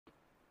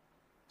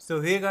So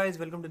hey guys,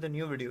 welcome to the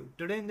new video.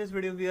 Today in this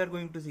video we are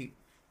going to see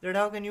that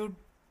how can you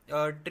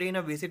train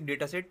a basic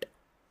dataset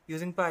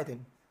using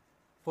Python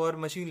for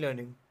machine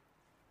learning.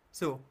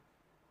 So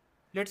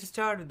let's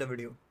start with the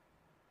video.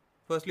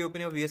 Firstly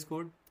open your VS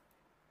Code,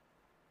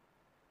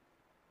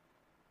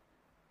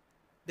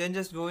 then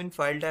just go in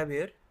File tab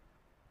here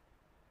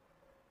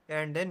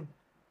and then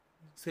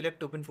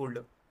select Open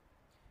Folder.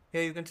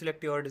 Here you can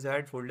select your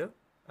desired folder.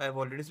 I have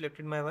already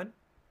selected my one.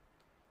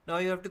 Now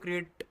you have to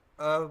create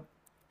a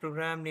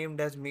program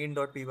named as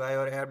main.py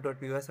or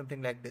app.py,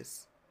 something like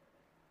this.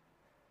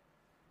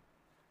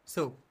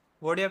 So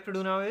what you have to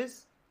do now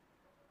is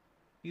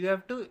you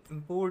have to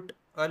import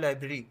a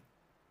library,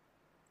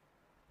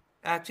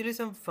 actually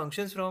some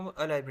functions from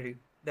a library,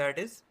 that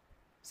is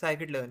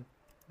Scikit-Learn.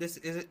 This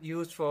is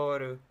used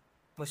for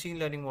machine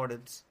learning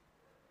models.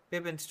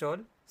 Pip install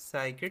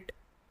scikit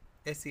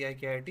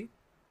scikit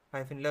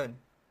 -learn.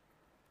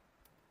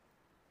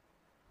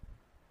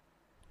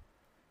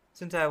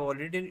 Since I have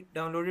already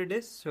downloaded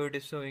this, so it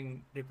is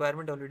showing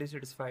requirement already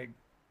satisfied.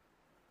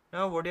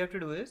 Now what you have to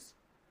do is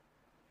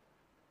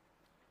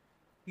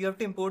you have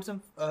to import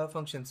some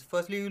functions.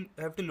 Firstly, you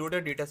have to load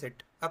a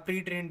dataset, a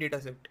pre-trained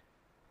dataset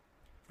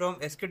from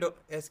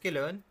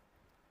sklearn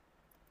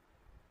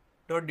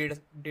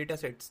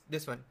datasets.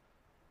 This one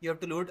you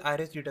have to load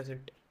iris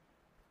dataset.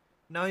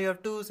 Now you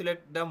have to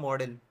select the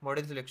model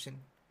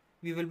selection.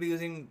 We will be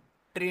using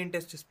train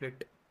test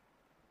split.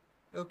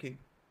 Okay.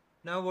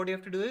 Now what you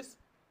have to do is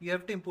you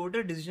have to import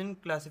a decision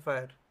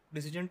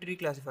tree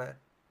classifier.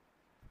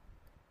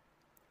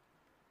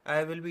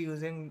 I will be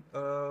using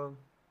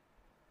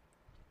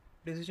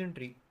decision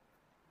tree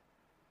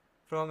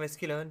from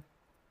sklearn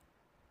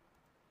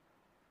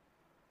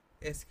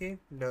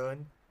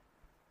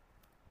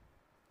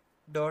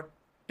dot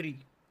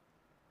tree.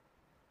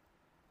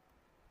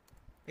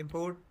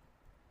 Import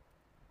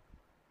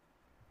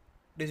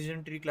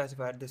decision tree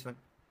classifier, this one.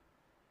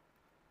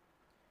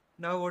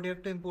 Now what you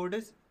have to import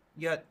is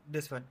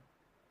this one.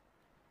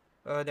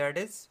 That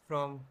is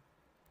from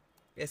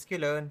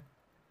sklearn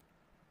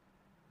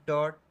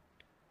dot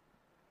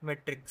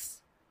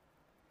metrics.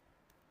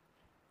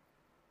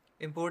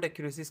 Import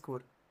accuracy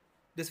score.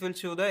 This will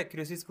show the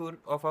accuracy score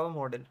of our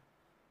model,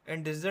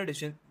 and this is a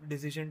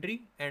decision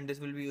tree, and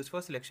this will be used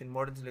for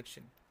model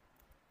selection.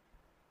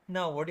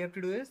 Now what you have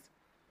to do is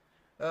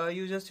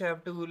you just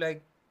have to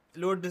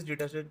load this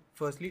dataset.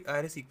 Firstly,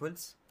 iris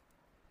equals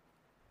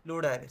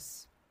load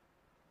iris.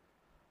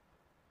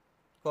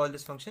 Call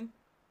this function.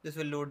 This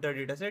will load the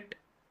dataset.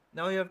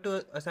 Now you have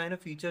to assign a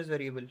features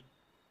variable,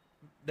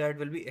 that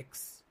will be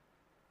x.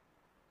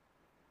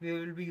 We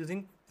will be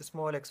using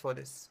small x for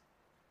this.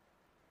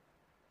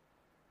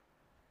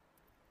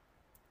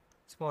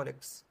 Small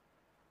x.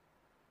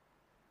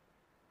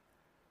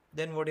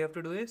 Then what you have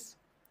to do is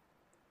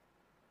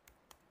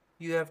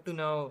you have to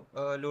now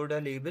load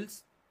our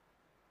labels,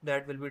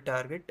 that will be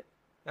target,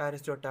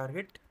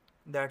 iris.target.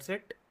 That's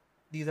it.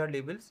 These are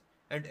labels,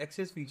 and x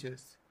is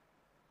features.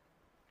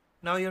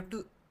 Now you have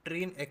to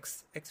train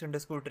x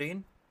underscore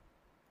train,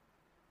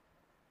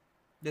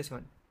 this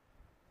one,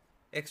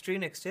 x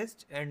train x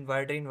test, and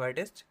y train y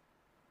test.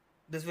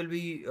 This will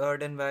be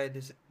done by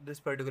this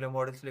particular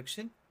model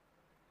selection.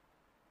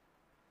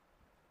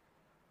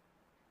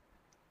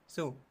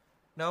 So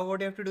now what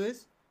you have to do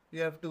is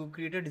you have to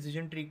create a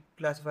decision tree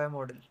classifier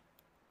model.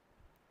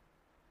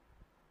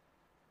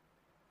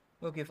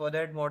 Okay, for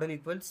that model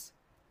equals,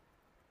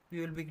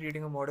 we will be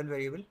creating a model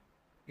variable.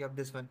 You have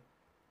this one.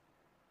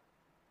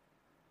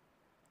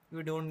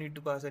 We don't need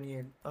to pass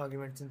any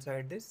arguments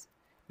inside this.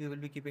 We will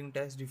be keeping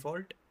test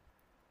default.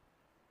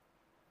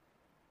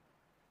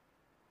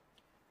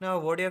 Now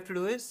what you have to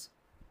do is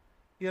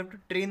you have to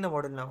train the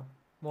model now.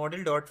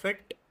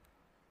 Model.fit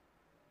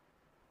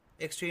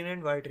x train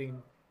and y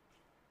train.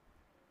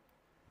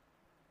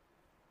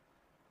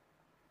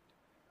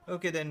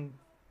 Okay then.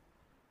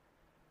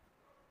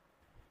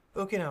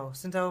 Okay, now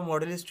since our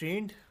model is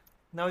trained,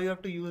 now you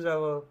have to use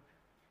our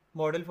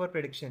model for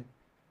prediction.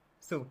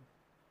 So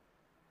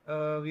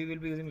we will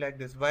be using like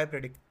this: y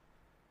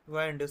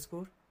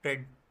underscore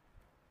pred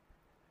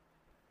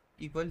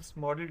equals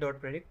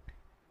model.predict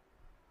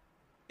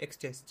x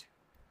test.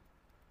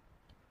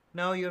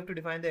 Now you have to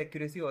define the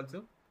accuracy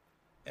also.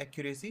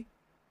 Accuracy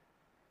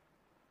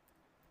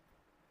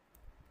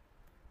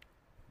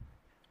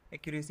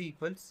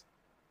equals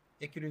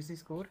accuracy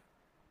score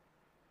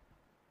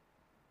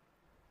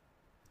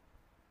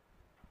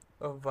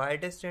of y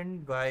test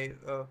and y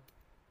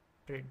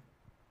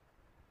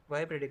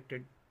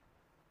predicted.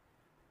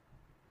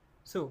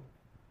 So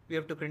we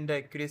have to print the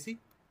accuracy.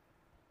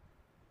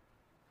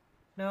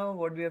 Now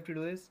what we have to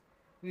do is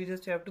we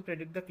just have to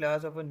predict the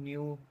class of a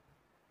new,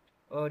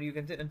 or you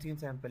can say unseen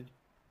sample,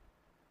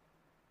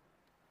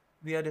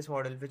 via this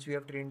model which we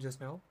have trained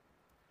just now.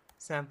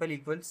 Sample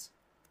equals,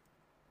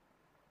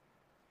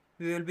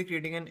 we will be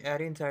creating an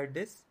array inside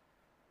this.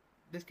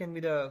 This can be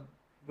the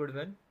good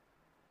one.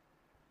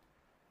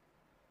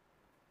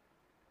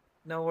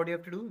 Now what you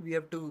have to do, we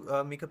have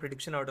to make a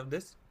prediction out of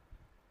this.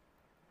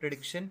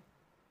 Prediction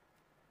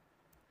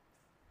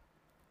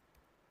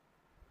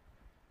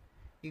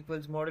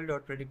equals model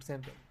dot predict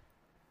sample.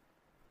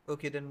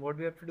 Okay, then what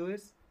we have to do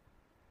is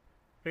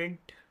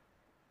print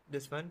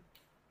this one.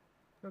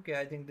 Okay,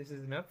 I think this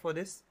is enough for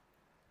this.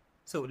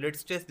 So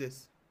let's test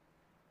this.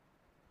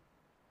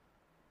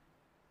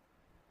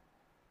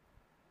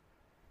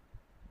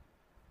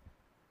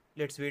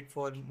 Let's wait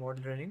for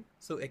model running.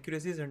 So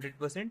accuracy is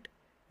 100%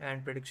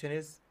 and prediction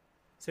is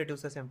set to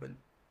sample.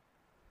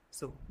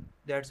 So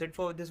that's it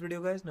for this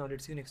video guys. Now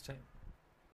let's see you next time.